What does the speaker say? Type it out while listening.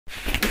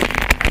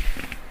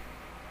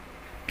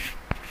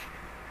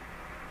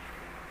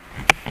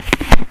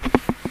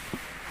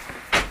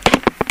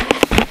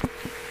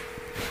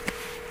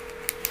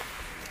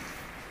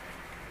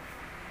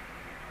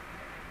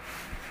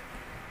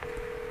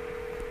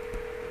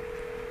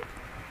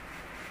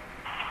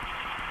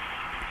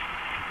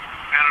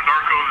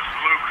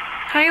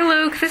Hi,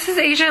 Luke. This is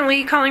Agent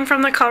Lee calling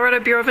from the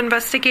Colorado Bureau of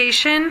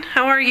Investigation.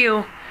 How are you?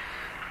 Good,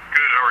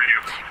 how are you?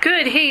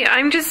 Good. Hey,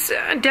 I'm just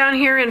down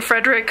here in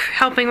Frederick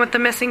helping with the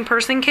missing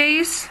person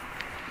case.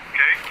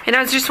 Okay. And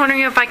I was just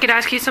wondering if I could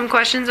ask you some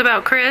questions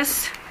about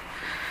Chris.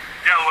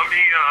 Yeah, let me,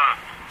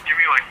 give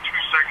me like 2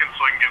 seconds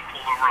so I can get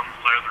pulled over on the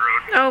side of the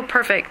road. Oh,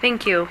 perfect.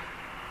 Thank you.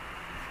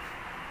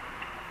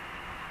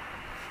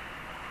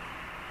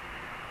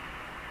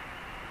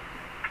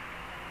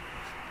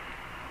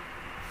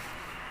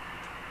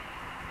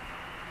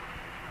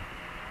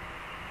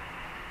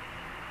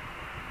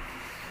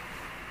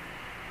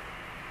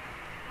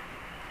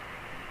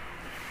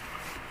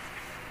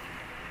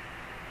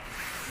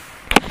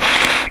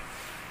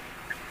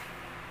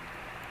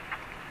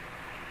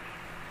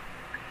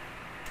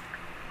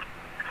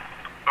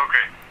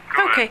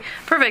 Okay,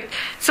 perfect.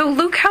 So,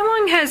 Luke, how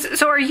long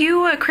so are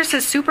you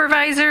Chris's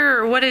supervisor,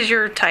 or what is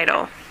your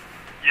title?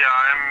 Yeah,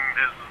 I'm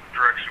his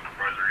direct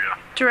supervisor, yeah.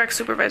 Direct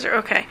supervisor,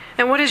 okay.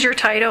 And what is your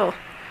title?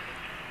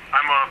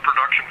 I'm a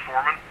production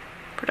foreman.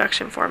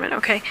 Production foreman,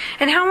 okay.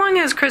 And how long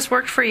has Chris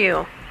worked for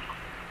you?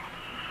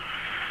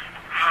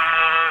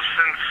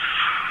 Since,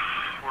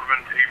 would have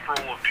been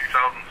April of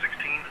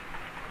 2016,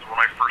 is when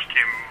I first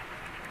came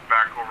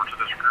back over to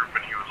this group,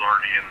 and he was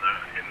already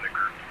in the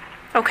group.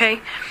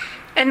 Okay.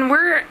 And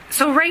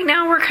so right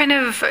now we're kind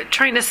of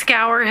trying to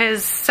scour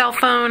his cell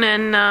phone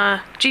and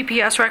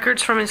GPS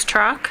records from his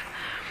truck.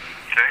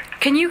 Okay.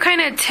 Can you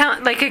kind of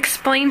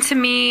explain to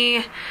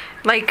me,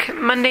 like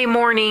Monday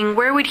morning,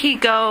 where would he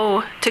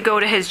go to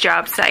his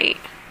job site?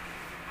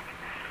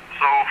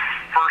 So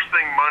first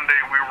thing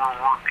Monday we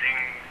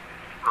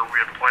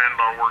had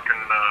planned on working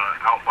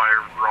out by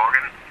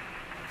Rogan,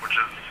 which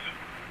is,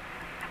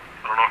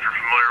 I don't know if you're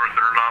familiar with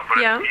it or not, but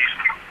yeah. It's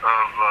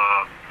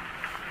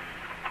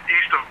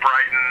east of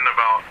Brighton,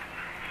 about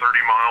 30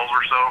 miles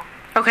or so.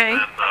 Okay.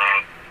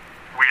 And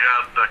we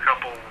had a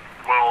couple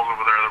wells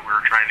over there that we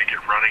were trying to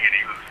get running, and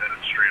he was headed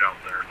straight out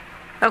there.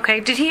 Okay.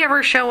 Did he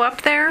ever show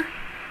up there?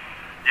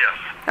 Yes.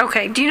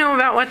 Okay. Do you know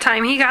about what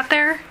time he got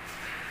there?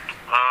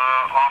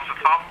 Off the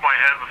top of my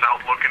head,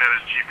 without looking at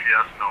his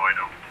GPS, no, I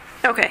don't.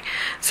 Okay.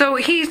 So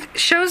he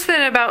shows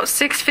that about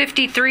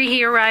 6:53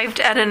 he arrived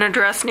at an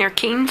address near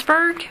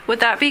Keensburg. Would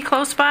that be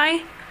close by?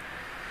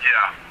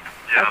 Yeah.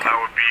 Yeah, okay. That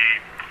would be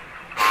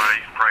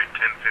probably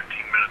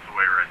 10-15 minutes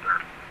away right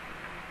there.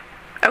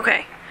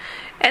 Okay.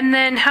 And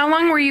then how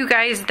long were you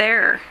guys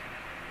there?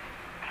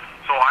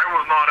 So I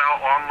was not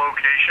out on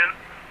location.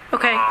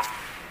 Okay.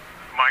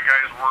 My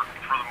guys work,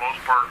 for the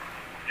most part,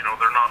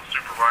 they're not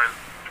supervised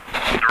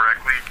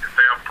directly. If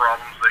they have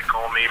problems, they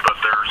call me, but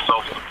they're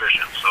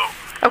self-sufficient, so.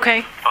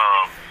 Okay.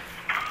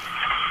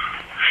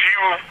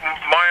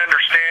 My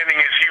understanding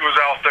is he was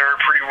out there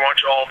pretty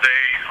much all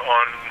day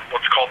on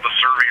what's called the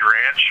Survey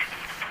Ranch.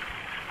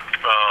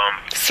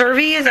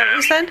 Survey, is that what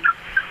you said?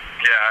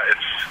 Yeah,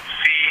 it's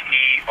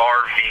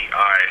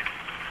C-E-R-V-I.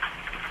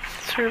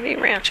 Survey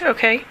Ranch,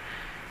 okay.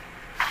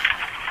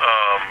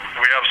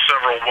 We have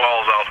several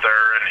wells out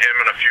there, and him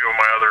and a few of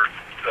my other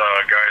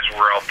guys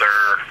were out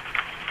there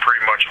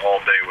pretty much all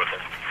day with him.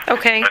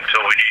 Okay.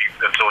 Until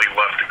he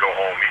left to go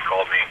home. He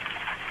called me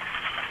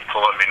to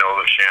let me know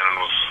that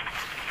Shanann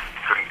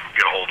couldn't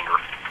get a hold of her.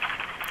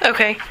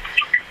 Okay.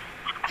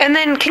 And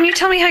then can you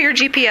tell me how your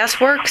GPS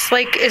works?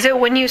 Like, is it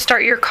when you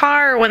start your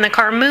car, or when the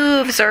car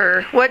moves,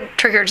 or what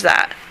triggers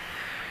that?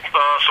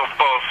 So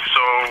both.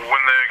 So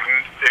when the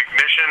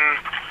ignition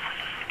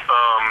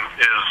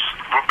is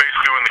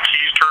basically when the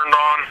key's turned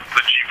on,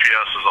 the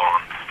GPS is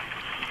on.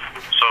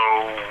 So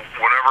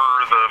whenever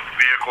the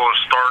vehicle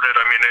is started,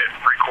 it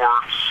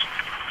records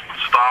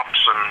stops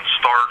and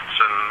starts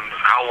and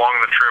how long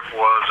the trip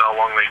was, how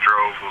long they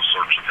drove, those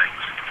sorts of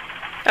things.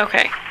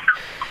 Okay.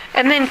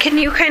 And then can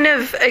you kind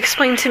of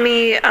explain to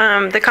me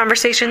the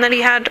conversation that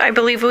he had, I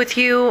believe, with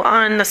you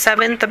on the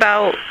 7th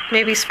about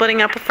maybe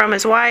splitting up from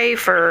his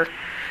wife, or?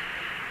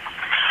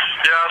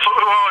 Yeah,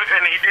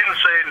 and he didn't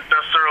say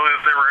necessarily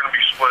that they were going to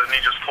be split, and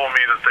he just told me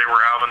that they were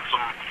having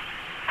some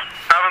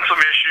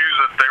issues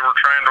that they were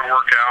trying to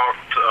work out.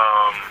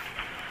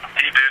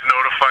 He did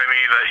notify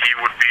me that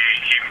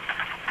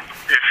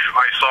if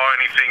I saw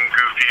anything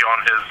goofy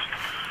on his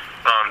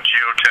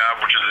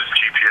geotab, which is his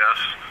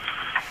GPS,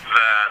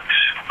 that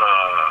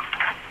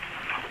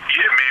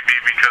it may be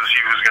because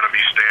he was going to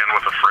be staying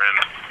with a friend.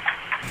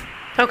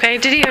 Okay.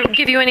 Did he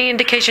give you any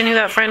indication who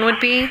that friend would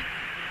be?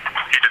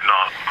 He did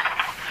not.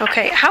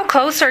 Okay. How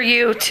close are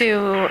you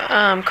to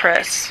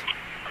Chris?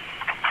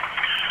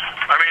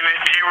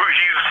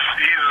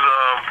 He's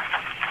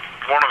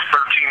one of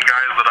 13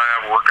 guys that I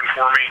have working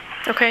for me.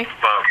 Okay.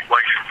 But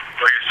like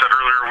I said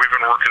earlier, we've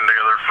been working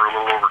together for a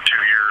little over 2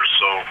 years,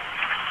 so.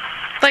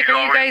 Like,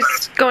 are you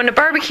guys going to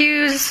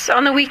barbecues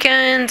on the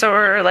weekends,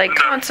 or like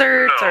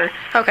concerts, no. or?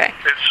 Okay.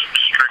 It's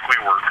strictly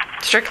work.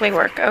 Strictly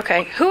work.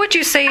 Okay. Who would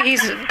you say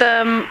he's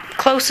the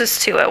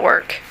closest to at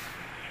work?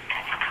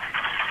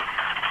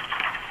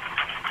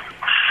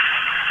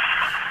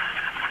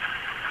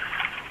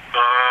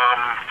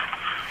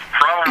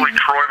 Probably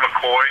Troy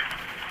McCoy.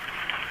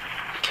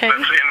 Okay.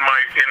 That's in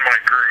in my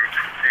group.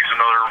 He's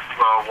another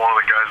one of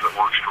the guys that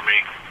works for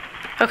me.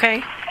 Okay.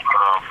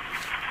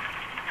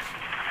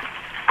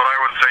 But I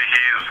would say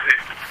he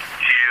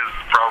is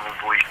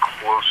probably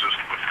closest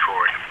with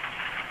Troy.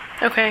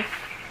 Okay.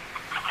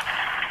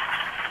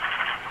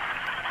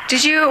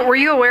 Were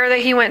you aware that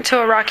he went to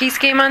a Rockies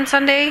game on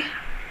Sunday?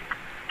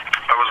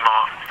 I was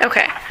not.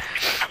 Okay.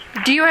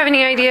 Do you have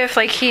any idea if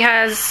he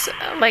has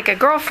a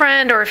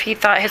girlfriend, or if he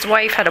thought his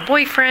wife had a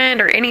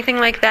boyfriend or anything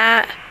like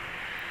that?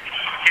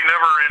 He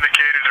never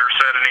indicated or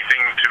said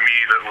anything to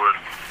me that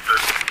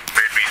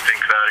made me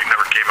think that. He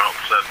never came out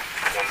and said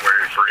one way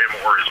for him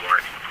or his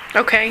wife.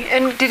 Okay.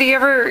 And did he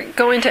ever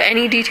go into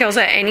any details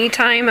at any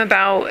time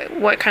about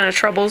what kind of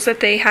troubles that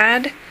they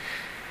had? No,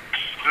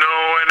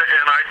 and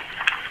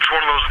it's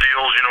one of those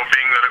deals,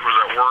 being that it was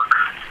at work,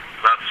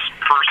 that's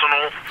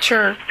personal.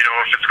 Sure.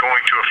 If it's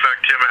going to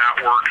affect him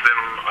at work, then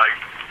I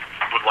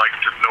would like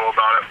to know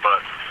about it,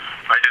 but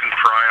I didn't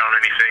pry on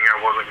anything. I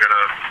wasn't going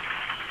to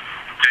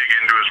dig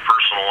into his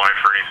personal life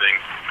or anything.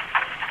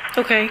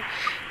 Okay.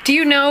 Do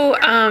you know,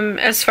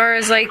 as far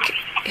as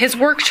his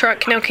work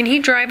truck, now can he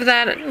drive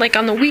that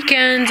on the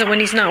weekends and when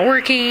he's not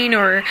working,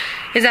 or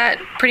is that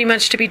pretty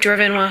much to be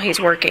driven while he's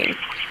working?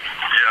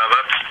 Yeah,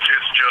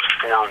 it's just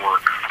for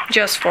work.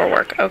 Just for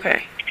work,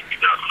 okay.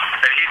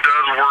 Yeah. And he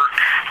does work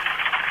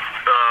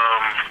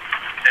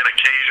an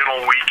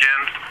occasional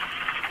weekend,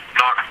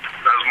 not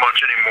as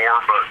much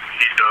anymore, but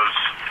he does,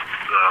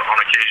 on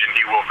occasion,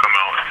 he will come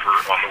out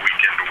on the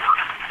weekend to work.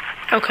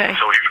 Okay.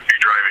 So he would be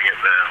driving it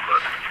then,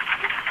 but...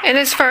 And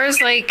as far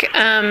as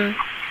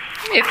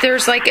if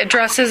there's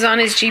addresses on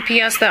his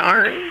GPS that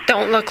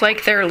don't look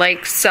like they're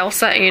cell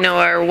site,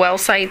 or well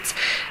sites,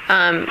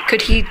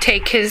 could he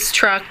take his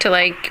truck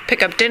to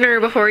pick up dinner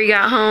before he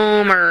got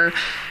home, or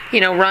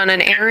run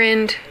an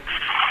errand?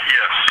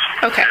 Yes.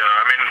 Okay. Yeah,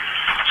 I mean,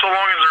 so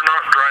long as they're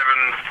not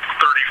driving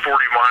 30,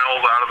 40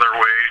 miles out of their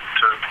way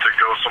to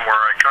go somewhere,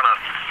 I kind of,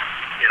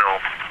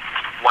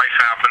 life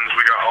happens.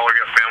 We got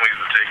families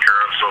to take care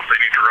of, so if they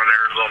need to run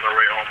errands on their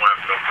way home, I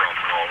have no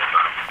problem at all with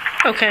that.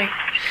 Okay.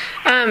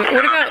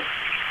 What about...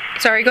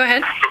 Sorry, go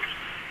ahead.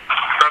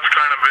 That's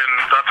kind of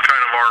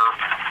our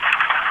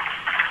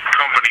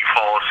company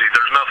policy.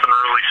 There's nothing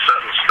really set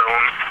in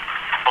stone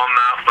on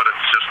that, but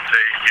it's just,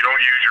 hey, you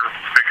don't use your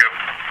pickup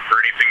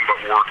for anything but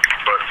work.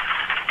 But,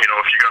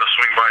 if you got to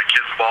swing by a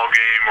kid's ball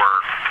game or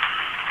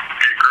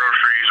get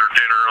groceries or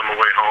dinner on the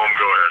way home,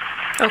 go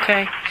ahead.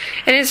 Okay.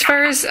 And as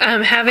far as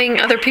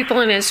having other people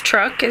in his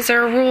truck, is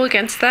there a rule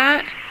against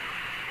that?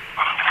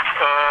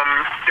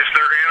 If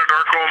they're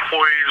Anadarko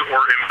employees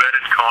or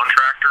embedded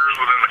contractors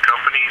within the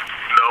company,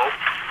 no.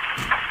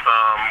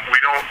 We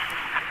don't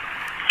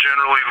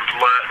generally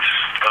let,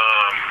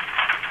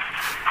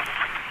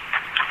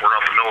 we're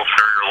not the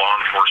military or law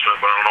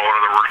enforcement, but I don't know what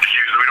other word to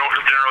use. We don't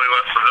generally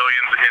let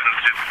civilians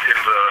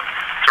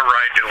to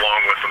ride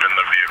along with them in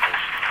the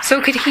vehicles. So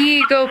could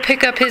he go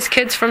pick up his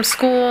kids from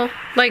school,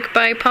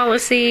 by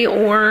policy,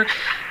 or? If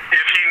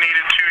he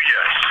needed to,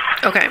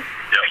 yes. Okay.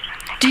 Yes.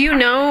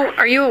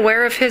 Are you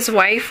aware if his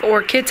wife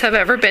or kids have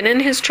ever been in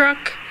his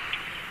truck?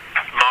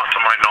 Not to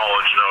my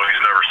knowledge, no.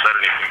 He's never said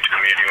anything to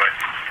me anyway.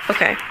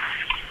 Okay.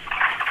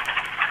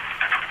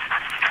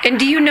 And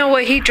do you know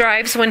what he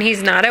drives when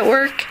he's not at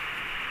work?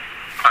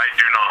 I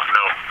do not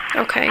know.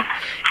 Okay.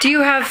 Do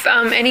you have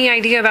any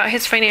idea about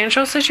his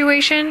financial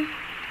situation?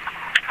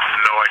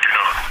 No, I do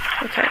not.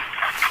 Okay.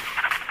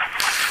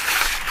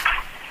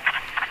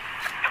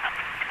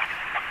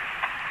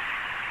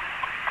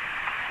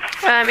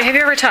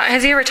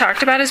 Has he ever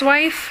talked about his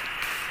wife?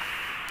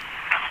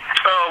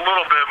 A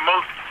little bit.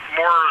 More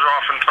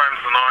oftentimes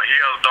than not. He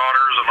has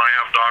daughters and I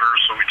have daughters,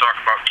 so we talk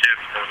about kids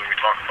more than we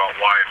talk about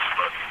wives.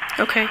 But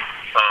okay.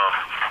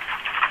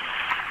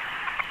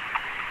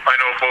 I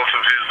know both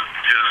of his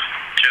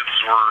kids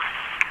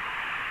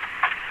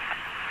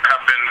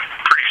have been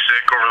pretty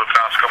sick over the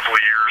past couple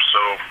of years,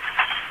 so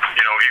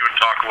he would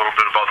talk a little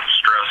bit about the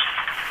stress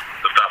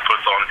that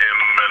puts on him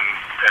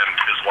and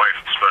his wife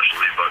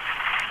especially, but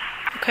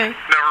okay.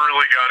 Never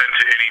really got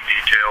into any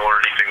detail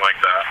or anything like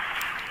that.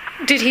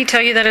 Did he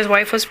tell you that his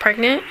wife was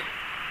pregnant?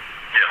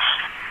 Yes.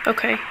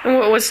 Okay.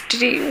 And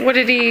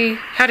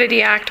how did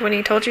he act when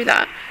he told you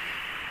that? He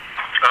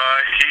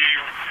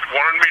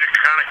wanted me to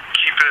kind of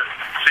keep it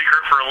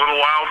secret for a little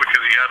while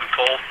because he hadn't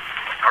told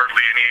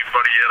hardly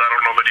anybody yet. I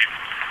don't know that he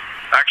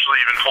actually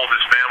even told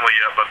his family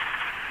yet, but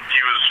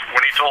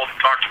when he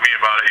talked to me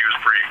about it, he was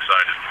pretty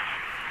excited.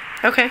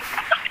 Okay.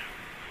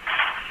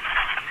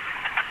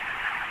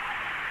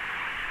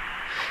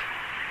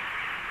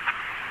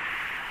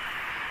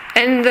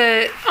 And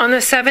on the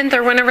 7th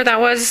or whenever that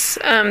was,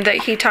 that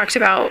he talked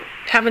about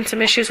having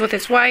some issues with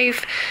his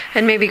wife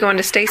and maybe going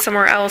to stay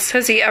somewhere else,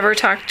 has he ever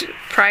talked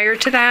prior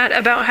to that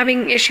about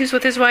having issues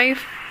with his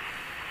wife?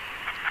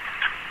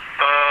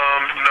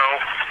 No.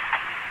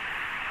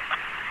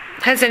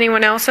 Has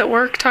anyone else at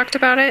work talked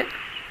about it? If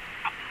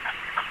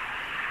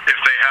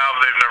they have,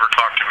 they've never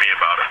talked to me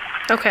about it.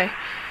 Okay.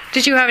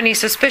 Did you have any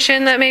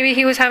suspicion that maybe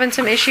he was having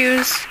some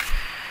issues?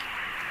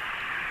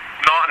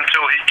 Not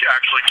until he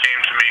actually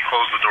came to me,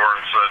 closed the door,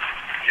 and said,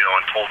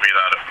 and told me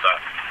that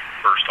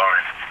first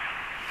time.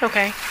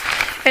 Okay.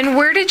 And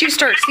where did you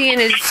start seeing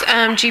his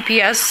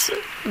GPS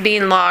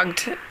being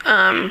logged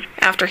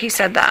after he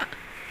said that?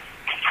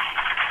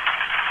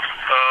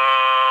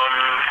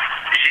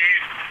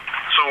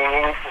 So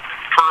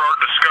per our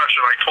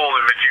discussion, I told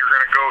him, if you're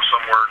going to go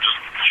somewhere, just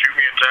shoot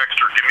me a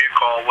text or give me a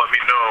call, let me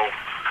know.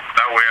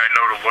 That way I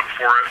know to look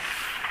for it,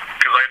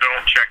 because I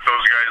don't check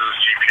those guys'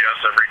 GPS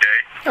every day.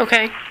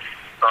 Okay.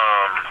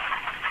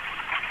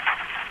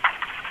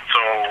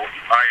 So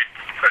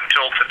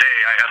until today,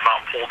 I had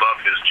not pulled up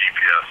his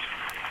GPS.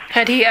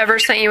 Had he ever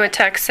sent you a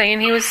text saying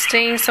he was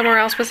staying somewhere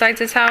else besides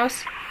his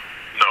house?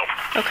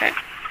 No. Okay.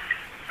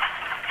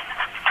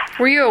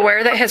 Were you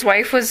aware that his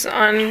wife was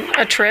on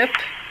a trip?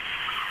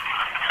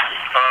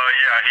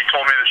 Yeah, he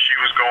told me that she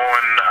was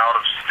going out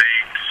of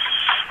state.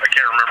 I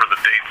can't remember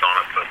the dates on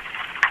it, but...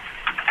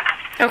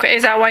 Okay,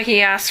 is that why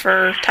he asked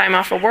for time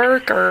off of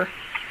work, or...?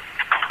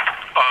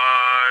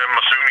 I'm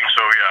assuming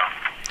so,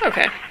 yeah.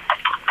 Okay.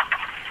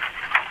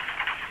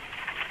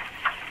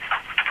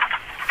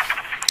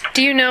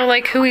 Do you know,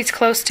 like, who he's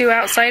close to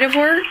outside of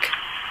work?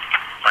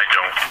 I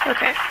don't.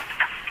 Okay.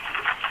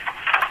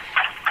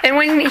 And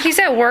when he's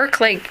at work,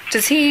 like,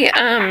 does he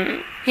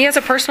has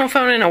a personal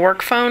phone and a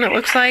work phone, it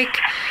looks like.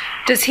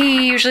 Does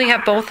he usually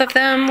have both of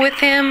them with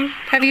him,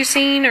 have you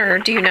seen, or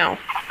do you know?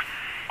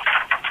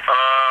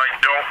 I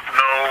don't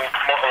know.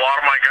 A lot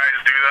of my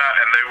guys do that,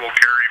 and they will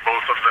carry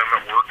both of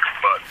them at work,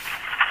 but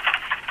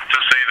to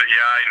say that,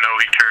 yeah, I know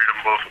he carried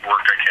them both at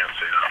work, I can't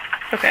say that.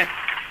 Okay.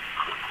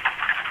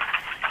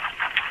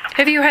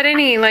 Have you had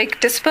any, like,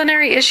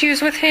 disciplinary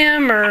issues with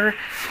him, or...?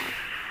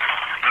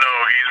 No,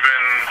 he's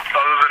been,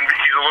 other than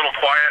he's a little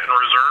quiet and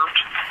reserved,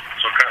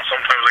 so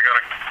sometimes I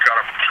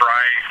gotta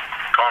pry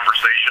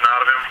conversation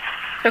out of him.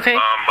 Okay.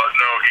 But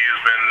no, he has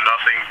been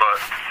nothing but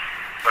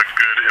a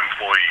good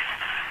employee.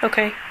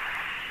 Okay.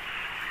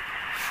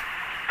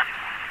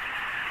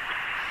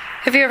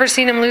 Have you ever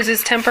seen him lose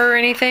his temper or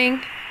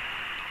anything?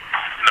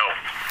 No.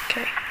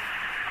 Okay.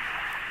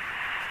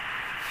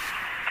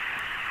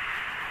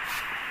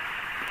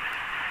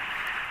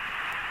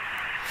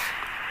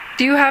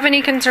 Do you have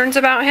any concerns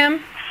about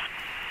him?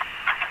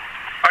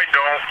 I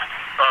don't.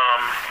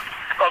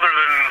 Other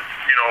than,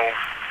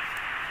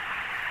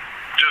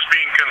 just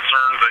being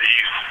concerned that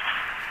he's,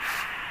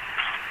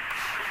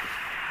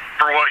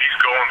 for what he's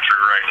going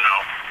through right now.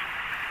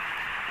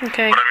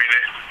 Okay. But I mean,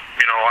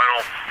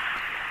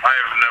 I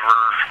have never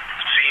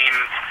seen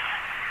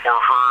or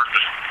heard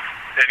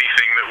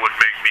anything that would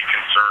make me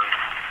concerned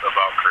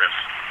about Chris.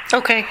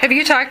 Okay. Have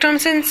you talked to him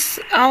since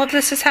all of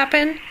this has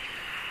happened?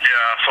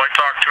 Yeah, so I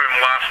talked to him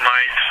last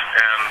night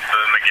and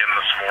then again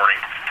this morning.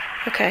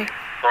 Okay.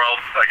 Well,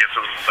 I guess it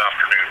was this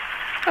afternoon.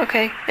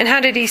 Okay. And how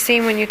did he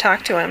seem when you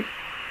talked to him?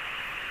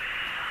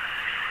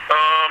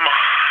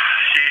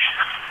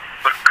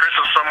 Chris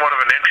is somewhat of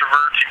an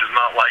introvert. He does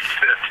not like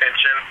the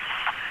attention.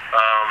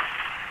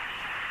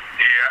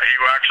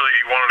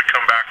 He wanted to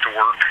come back to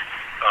work.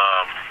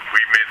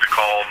 We made the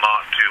call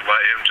not to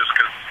let him, just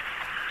because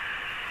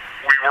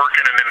we work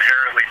in an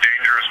inherently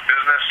dangerous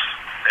business,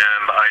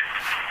 and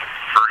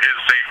for his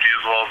safety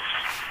as well as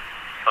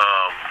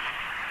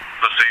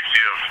the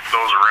safety of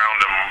those around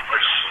him, I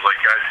just was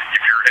like,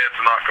 if your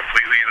head's not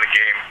completely in the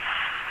game,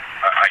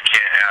 I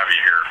can't have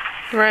you here.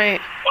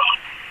 Right.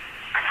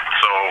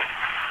 So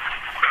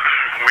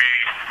we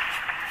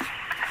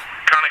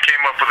kind of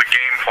came up with a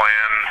game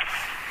plan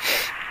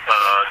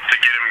to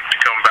get him to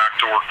come back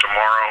to work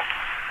tomorrow,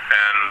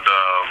 and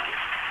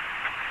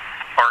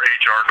our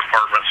HR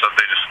department said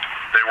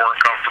they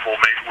weren't comfortable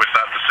with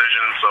that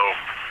decision, so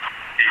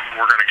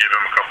we're going to give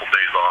him a couple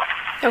days off.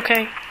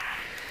 Okay.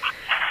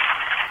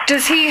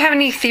 Does he have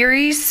any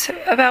theories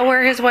about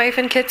where his wife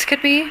and kids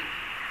could be?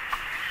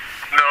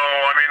 No,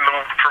 I mean,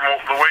 from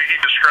the way he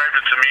described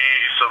it to me,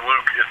 he said,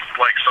 Luke, it's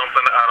like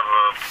something out of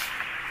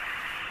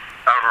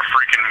a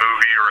freaking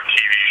movie or a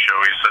TV show.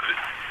 He said,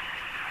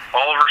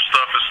 all of her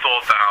stuff is still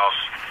at the house.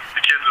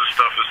 The kids'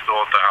 stuff is still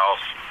at the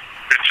house.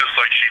 It's just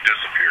like she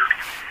disappeared.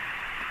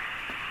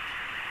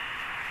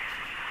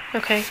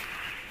 Okay.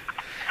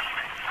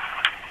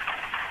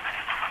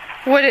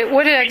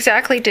 What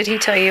exactly did he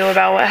tell you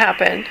about what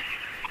happened?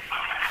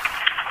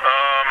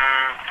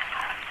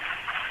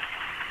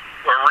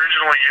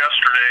 Originally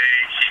yesterday,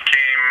 he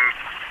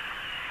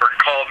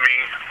called me.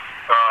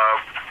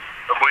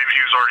 I believe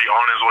he was already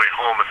on his way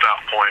home at that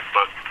point,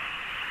 but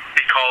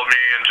he called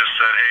me and just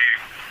said, hey,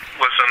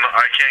 listen,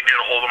 I can't get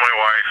a hold of my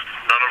wife.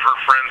 None of her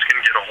friends can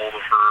get a hold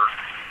of her.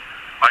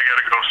 I got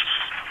to go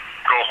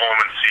home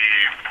and see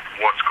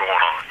what's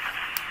going on.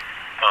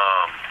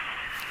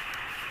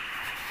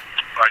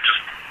 I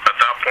just, at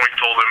that point,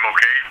 told him,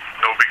 okay,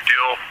 no big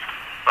deal.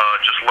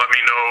 Just let me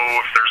know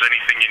if there's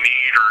anything you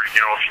need, or,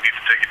 if you need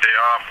to take a day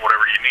off,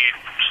 whatever you need,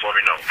 just let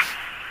me know.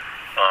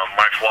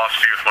 My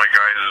philosophy with my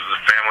guys is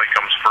that family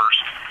comes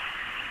first,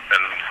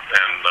 and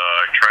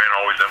I try and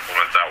always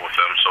implement that with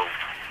them, so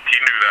he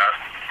knew that,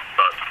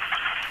 but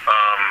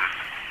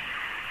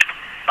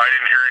I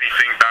didn't hear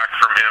anything back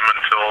from him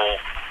until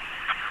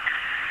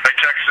I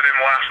texted him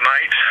last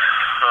night,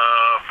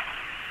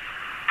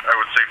 I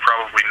would say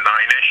probably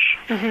 9-ish,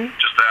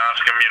 just to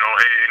ask him,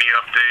 hey, any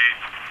update,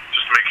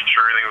 just making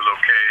sure everything was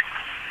okay.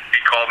 He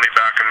called me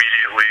back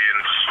immediately and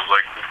just was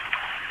like,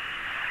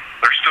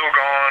 they're still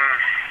gone.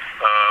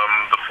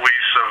 The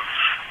police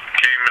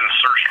came and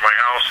searched my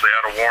house. They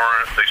had a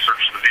warrant. They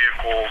searched the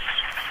vehicles.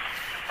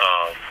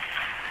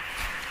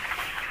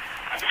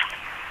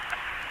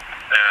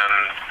 And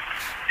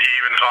he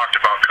even talked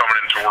about coming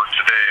into work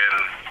today, and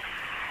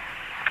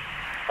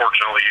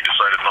fortunately he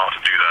decided not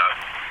to do that,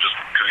 just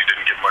because he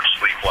didn't get much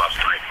sleep last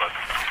night. But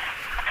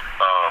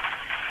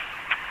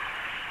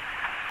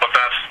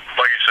that's,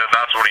 like he said,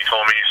 that's what he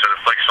told me. He said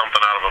it's like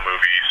something out of a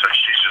movie. He said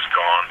she's just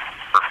gone.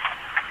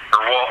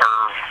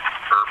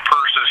 Her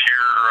purse is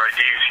here, her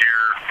ID's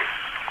here,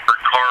 her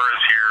car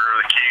is here,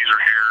 the keys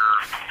are here,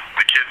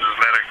 the kids'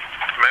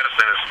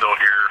 medicine is still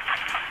here.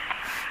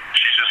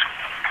 She just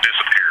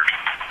disappeared.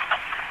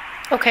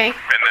 Okay.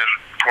 And then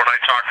when I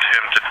talked to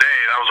him today,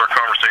 that was our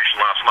conversation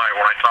last night.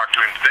 When I talked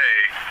to him today,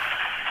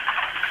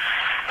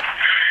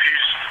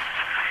 he's,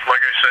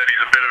 like I said,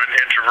 he's a bit of an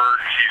introvert.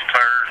 He's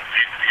tired.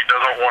 He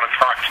doesn't want to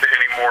talk to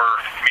any more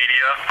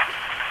media.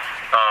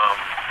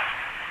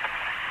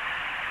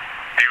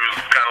 He was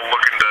kind of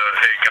looking to,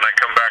 hey, can I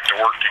come back to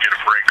work to get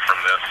a break from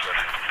this? And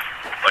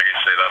like I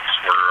say, that's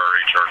where our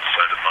HR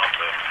decided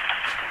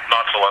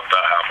not to let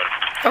that happen.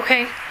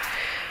 Okay.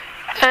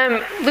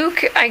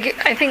 Luke,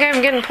 I think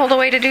I'm getting pulled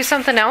away to do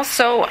something else,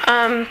 so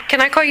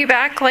can I call you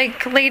back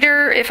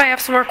later if I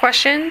have some more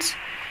questions?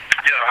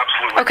 Yeah,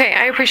 absolutely. Okay,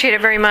 I appreciate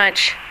it very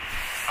much.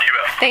 You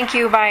bet. Thank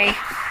you, bye.